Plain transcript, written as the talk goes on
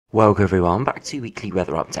Welcome everyone back to weekly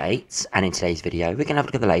weather updates, and in today's video we're going to have a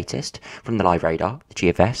look at the latest from the live radar, the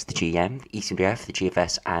GFS, the GM, the ECMWF, the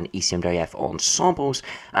GFS and ECMWF Ensembles,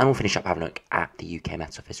 and we'll finish up having a look at the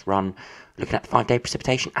UKMO Run, looking at the 5-day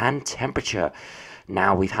precipitation and temperature.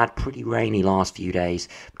 Now, we've had pretty rainy last few days,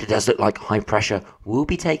 but it does look like high pressure will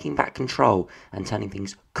be taking back control and turning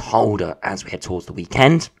things colder as we head towards the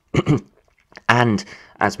weekend and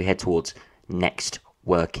as we head towards next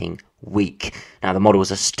working week. Now, the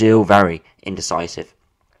models are still very indecisive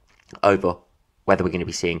over whether we're going to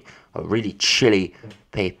be seeing a really chilly,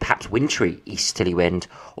 perhaps wintry easterly wind,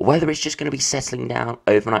 or whether it's just going to be settling down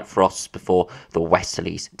overnight frosts before the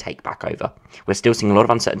westerlies take back over. We're still seeing a lot of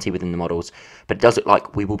uncertainty within the models, but it does look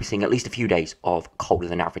like we will be seeing at least a few days of colder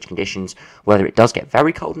than average conditions. Whether it does get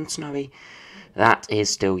very cold and snowy, that is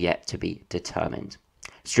still yet to be determined.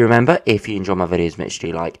 So remember, if you enjoy my videos, make sure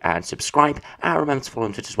you like and subscribe, and remember to follow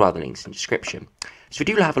on Twitter as well, the link's in the description. So we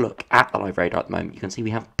do have a look at the live radar at the moment. You can see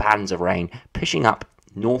we have bands of rain pushing up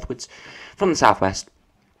northwards from the southwest,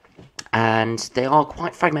 and they are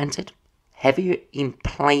quite fragmented, heavy in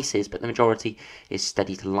places, but the majority is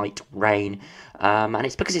steady to light rain, and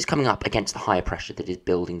it's because it's coming up against the higher pressure that is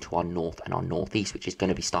building to our north and our northeast, which is going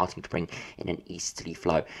to be starting to bring in an easterly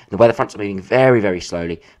flow. And the weather fronts are moving very, very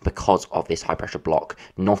slowly because of this high pressure block,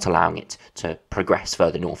 not allowing it to progress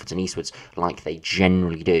further northwards and eastwards like they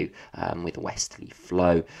generally do with a westerly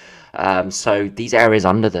flow. So these areas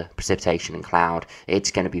under the precipitation and cloud, it's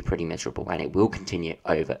going to be pretty miserable, and it will continue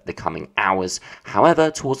over the coming hours. However,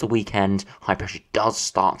 towards the weekend, high pressure does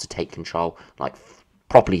start to take control,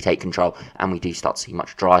 properly take control, and we do start to see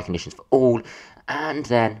much drier conditions for all. And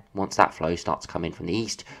then once that flow starts to come in from the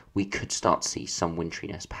east, we could start to see some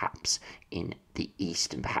wintriness perhaps in the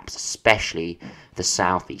east, and perhaps especially the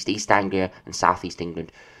southeast. East Anglia and southeast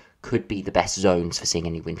England could be the best zones for seeing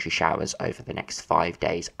any wintry showers over the next 5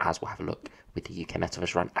 days, as we'll have a look with the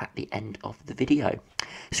UKMO Run at the end of the video.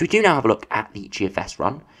 So we do now have a look at the GFS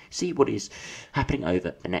Run, see what is happening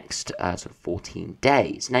over the next sort of 14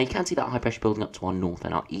 days. Now, you can see that high pressure building up to our north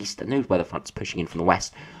and our east, and those weather fronts pushing in from the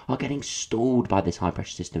west are getting stalled by this high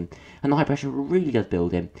pressure system, and the high pressure really does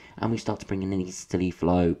build in, and we start to bring in an easterly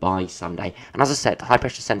flow by Sunday. And as I said, the high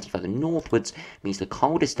pressure centre further northwards means the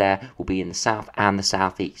coldest air will be in the south and the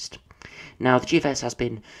southeast. Now, the GFS has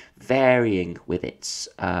been varying with its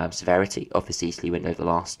severity of this easterly wind over the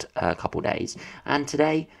last couple of days, and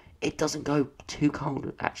today it doesn't go too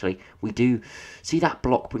cold, actually. We do see that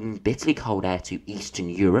block bringing bitterly cold air to Eastern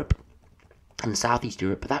Europe and Southeast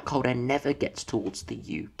Europe, but that cold air never gets towards the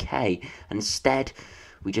UK, and instead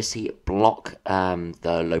we just see it block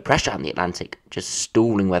the low pressure and the Atlantic, just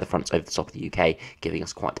stalling weather fronts over the top of the UK, giving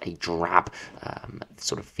us quite a drab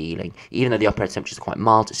sort of feeling. Even though the upper temperatures are quite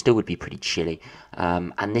mild, it still would be pretty chilly.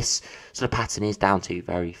 And this sort of pattern is down to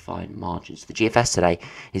very fine margins. The GFS today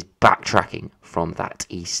is backtracking from that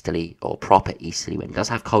easterly or proper easterly wind. It does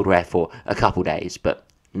have colder air for a couple days, but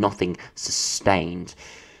nothing sustained.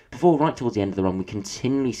 Before, right towards the end of the run, we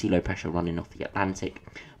continually see low pressure running off the Atlantic,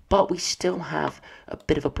 but we still have a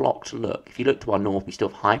bit of a block to look. If you look to our north, we still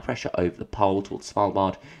have high pressure over the pole towards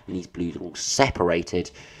Svalbard, and these blues are all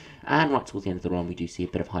separated. And right towards the end of the run, we do see a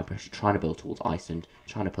bit of high pressure trying to build towards Iceland,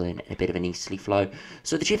 trying to pull in a bit of an easterly flow.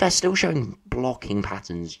 So the GFS is still showing blocking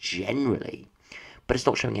patterns generally, but it's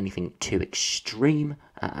not showing anything too extreme,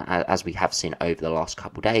 as we have seen over the last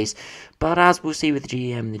couple of days. But as we'll see with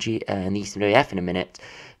the GM and the ECMWF in a minute,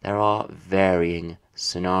 there are varying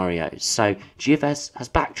scenarios. So GFS has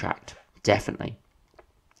backtracked, definitely,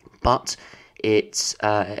 but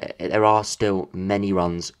there are still many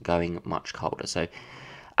runs going much colder. So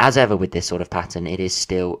as ever with this sort of pattern, it is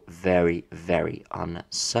still very, very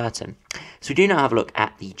uncertain. So we do now have a look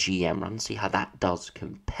at the GM run, see how that does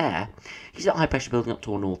compare. You see that high pressure building up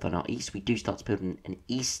to our north and our east. We do start to build an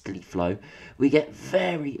easterly flow. We get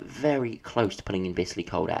very, very close to pulling in bitterly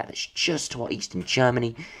cold air. That's just to our east in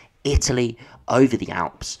Germany, Italy, over the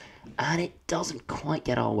Alps, and it doesn't quite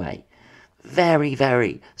get our way. Very,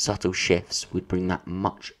 very subtle shifts would bring that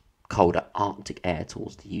much colder Arctic air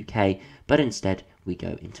towards the UK, but instead we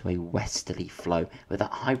go into a westerly flow with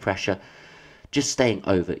that high pressure just staying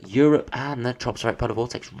over Europe, and the tropospheric polar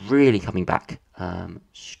vortex really coming back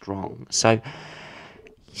strong. So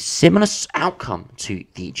similar outcome to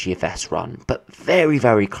the GFS run, but very,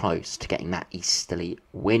 very close to getting that easterly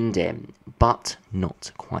wind in, but not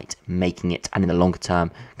quite making it, and in the longer term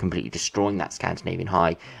completely destroying that Scandinavian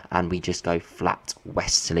high, and we just go flat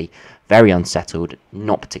westerly. Very unsettled,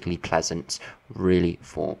 not particularly pleasant really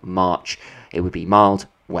for March. It would be mild,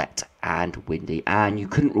 wet and windy, and you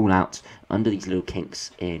couldn't rule out, under these little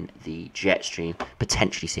kinks in the jet stream,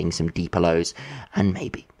 potentially seeing some deeper lows and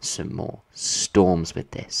maybe some more storms with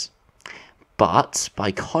this. But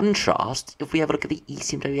by contrast, if we have a look at the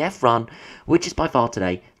ECMWF run, which is by far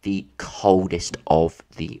today the coldest of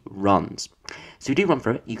the runs. So we do run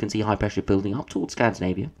through it. You can see high pressure building up towards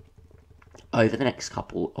Scandinavia. Over the next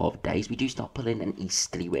couple of days, we do start pulling an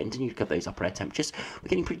easterly wind, and you look at those upper air temperatures, we're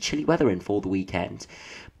getting pretty chilly weather in for the weekend.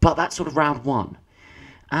 But that's sort of round one.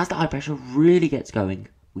 As the high pressure really gets going,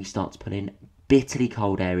 we start to pull in bitterly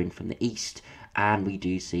cold air in from the east, and we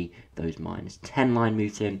do see those -10 line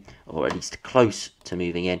move in, or at least close to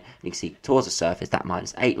moving in. And you can see towards the surface that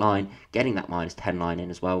 -8 line, getting that -10 line in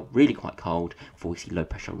as well, really quite cold, before we see low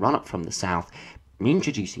pressure run up from the south,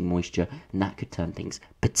 introducing moisture, and that could turn things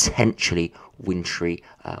potentially wintry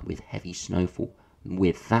with heavy snowfall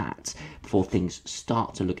with that, before things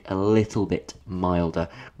start to look a little bit milder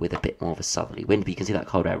with a bit more of a southerly wind. But you can see that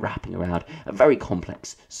cold air wrapping around, a very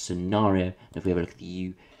complex scenario. And if we have a look at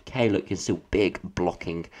the UK, look, it's still big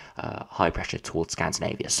blocking high pressure towards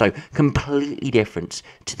Scandinavia, so completely different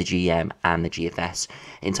to the GM and the GFS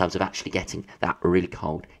in terms of actually getting that really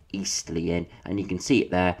cold easterly in. And you can see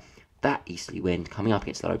it there, that easterly wind coming up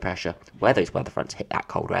against the low pressure. Where those weather fronts hit that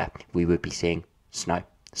cold air, we would be seeing snow.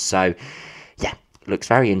 So yeah, looks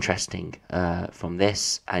very interesting from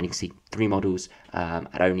this, and you can see 3 models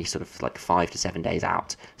at only sort of like 5 to 7 days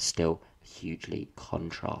out, still hugely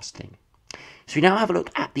contrasting. So we now have a look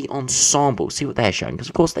at the ensemble, see what they're showing, because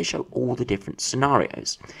of course they show all the different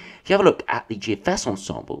scenarios. If you have a look at the GFS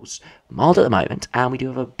ensembles, mild at the moment, and we do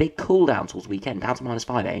have a big cool down towards the weekend, down to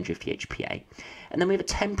 -5 850 HPA. And then we have a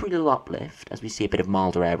temporary little uplift as we see a bit of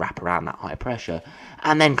milder air wrap around that high pressure,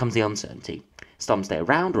 and then comes the uncertainty. Some stay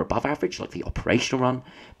around or above average, like the operational run,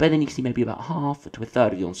 but then you can see maybe about half to a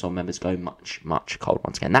third of the ensemble members go much, much cold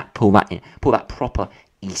once again. That pull that proper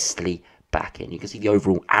easterly back in. You can see the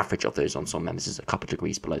overall average of those ensemble members is a couple of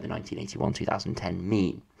degrees below the 1981-2010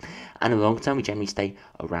 mean. And in the long term, we generally stay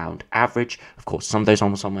around average. Of course, some of those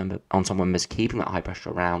ensemble members keeping that high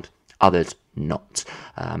pressure around, others not.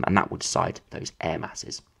 And that will decide those air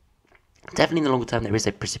masses. Definitely in the longer term, there is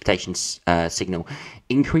a precipitation signal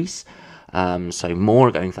increase. So more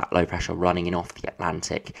going for that low pressure running in off the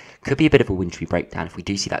Atlantic. Could be a bit of a wintry breakdown if we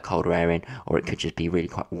do see that colder air in, or it could just be really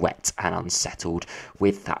quite wet and unsettled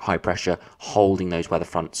with that high pressure holding those weather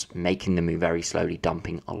fronts, making them move very slowly,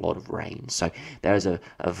 dumping a lot of rain. So there is a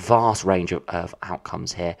vast range of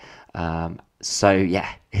outcomes here. So yeah,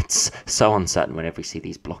 it's so uncertain whenever we see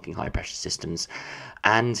these blocking high pressure systems.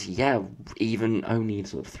 And yeah, even only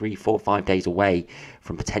sort of 3, 4, 5 days away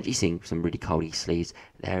from potentially seeing some really cold easterlies,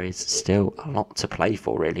 there is still a lot to play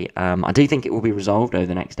for, really. I do think it will be resolved over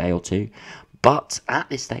the next day or two, but at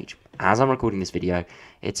this stage, as I'm recording this video,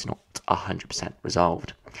 it's not 100%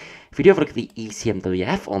 resolved. If we do have a look at the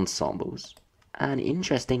ECMWF ensembles, and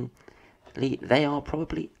interestingly, they are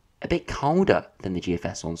probably a bit colder than the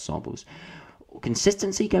GFS ensembles.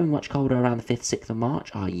 Consistency going much colder around the 5th, 6th of March,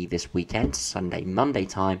 i.e. this weekend, Sunday, Monday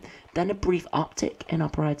time. Then a brief uptick in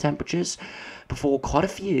upper air temperatures before quite a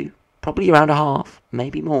few, probably around a half,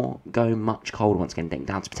 maybe more, go much colder once again, getting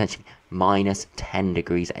down to potentially -10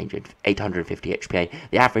 degrees at 850 HPA.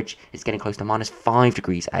 The average is getting close to -5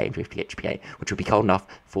 degrees at 850 HPA, which would be cold enough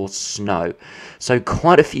for snow. So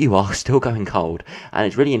quite a few are still going cold, and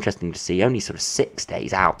it's really interesting to see, only sort of 6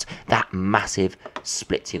 days out, that massive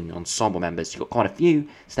split in the ensemble members. You've got quite a few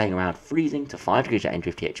staying around freezing to 5 degrees at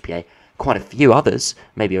 850 HPA, quite a few others,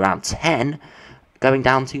 maybe around 10, going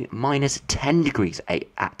down to -10 degrees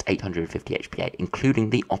at 850 HPA,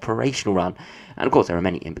 including the operational run. And of course, there are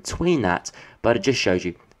many in between that, but it just shows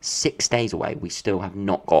you 6 days away, we still have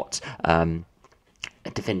not got a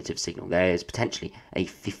definitive signal. There is potentially a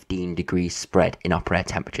 15-degree spread in upper air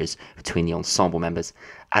temperatures between the ensemble members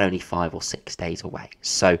at only 5 or 6 days away.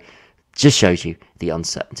 So just shows you the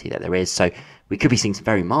uncertainty that there is. So we could be seeing some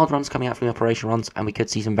very mild runs coming out from the operational runs, and we could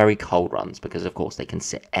see some very cold runs, because of course they can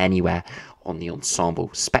sit anywhere on the ensemble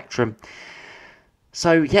spectrum.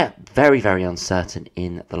 So yeah, very, very uncertain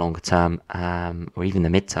in the longer term, or even the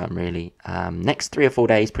mid-term, really. Next 3 or 4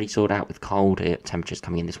 days, pretty sorted out with cold temperatures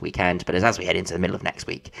coming in this weekend. But as we head into the middle of next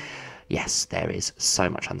week, yes, there is so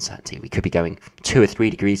much uncertainty. We could be going 2 or 3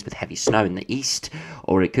 degrees with heavy snow in the east,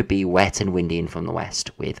 or it could be wet and windy in from the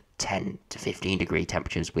west with 10 to 15 degree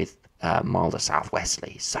temperatures with milder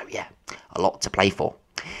southwesterly. So yeah, a lot to play for.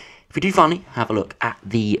 If we do finally have a look at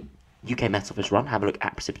the UKMO Run, have a look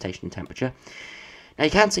at precipitation and temperature. Now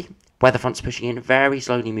you can see Weather fronts pushing in, very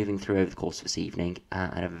slowly moving through over the course of this evening,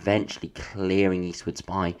 and eventually clearing eastwards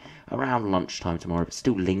by around lunchtime tomorrow, but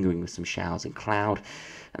still lingering with some showers and cloud.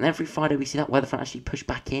 And then through Friday, we see that weather front actually push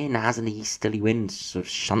back in, as in the easterly wind sort of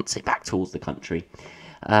shunts it back towards the country,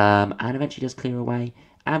 and eventually does clear away.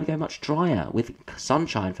 And we go much drier, with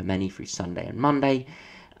sunshine for many through Sunday and Monday,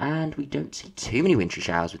 and we don't see too many wintry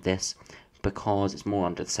showers with this, because it's more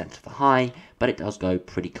under the centre of the high, but it does go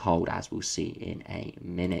pretty cold, as we'll see in a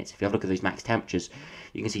minute. If you have a look at those max temperatures,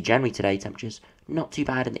 you can see generally today temperatures not too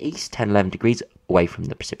bad in the east, 10-11 degrees away from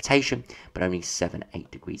the precipitation, but only 7-8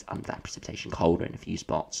 degrees under that precipitation, colder in a few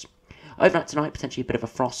spots. Overnight tonight, potentially a bit of a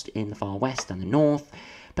frost in the far west and the north,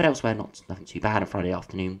 but elsewhere nothing too bad. On Friday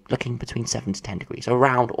afternoon, looking between 7 to 10 degrees,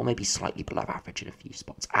 around or maybe slightly below average in a few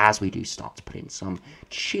spots, as we do start to put in some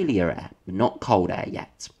chillier air, but not cold air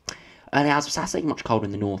yet. Early hours of Saturday, much colder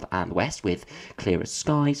in the north and the west, with clearer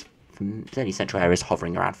skies, from certainly central areas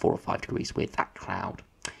hovering around 4 or 5 degrees with that cloud.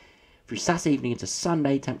 Through Saturday evening into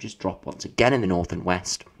Sunday, temperatures drop once again in the north and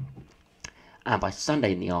west, and by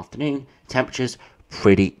Sunday in the afternoon, temperatures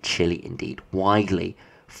pretty chilly indeed, widely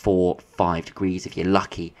 4-5 degrees if you're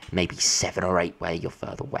lucky, maybe 7 or 8 where you're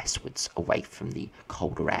further westwards away from the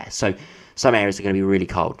colder air. So some areas are going to be really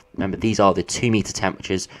cold. Remember, these are the 2-metre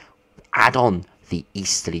temperatures. Add on the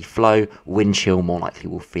easterly flow, wind chill more likely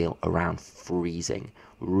will feel around freezing.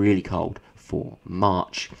 Really cold for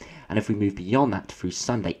March. And if we move beyond that through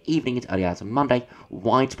Sunday evening into early hours of Monday,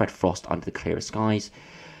 widespread frost under the clearer skies.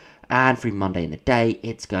 And through Monday in the day,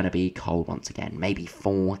 it's going to be cold once again, maybe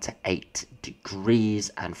 4 to 8 degrees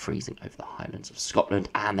and freezing over the Highlands of Scotland.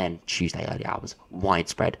 And then Tuesday early hours,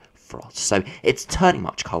 widespread frost. So it's turning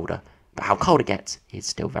much colder, but how cold it gets is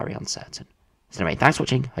still very uncertain. So anyway, thanks for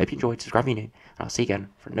watching, hope you enjoyed, subscribe if you're new, and I'll see you again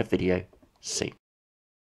for another video soon.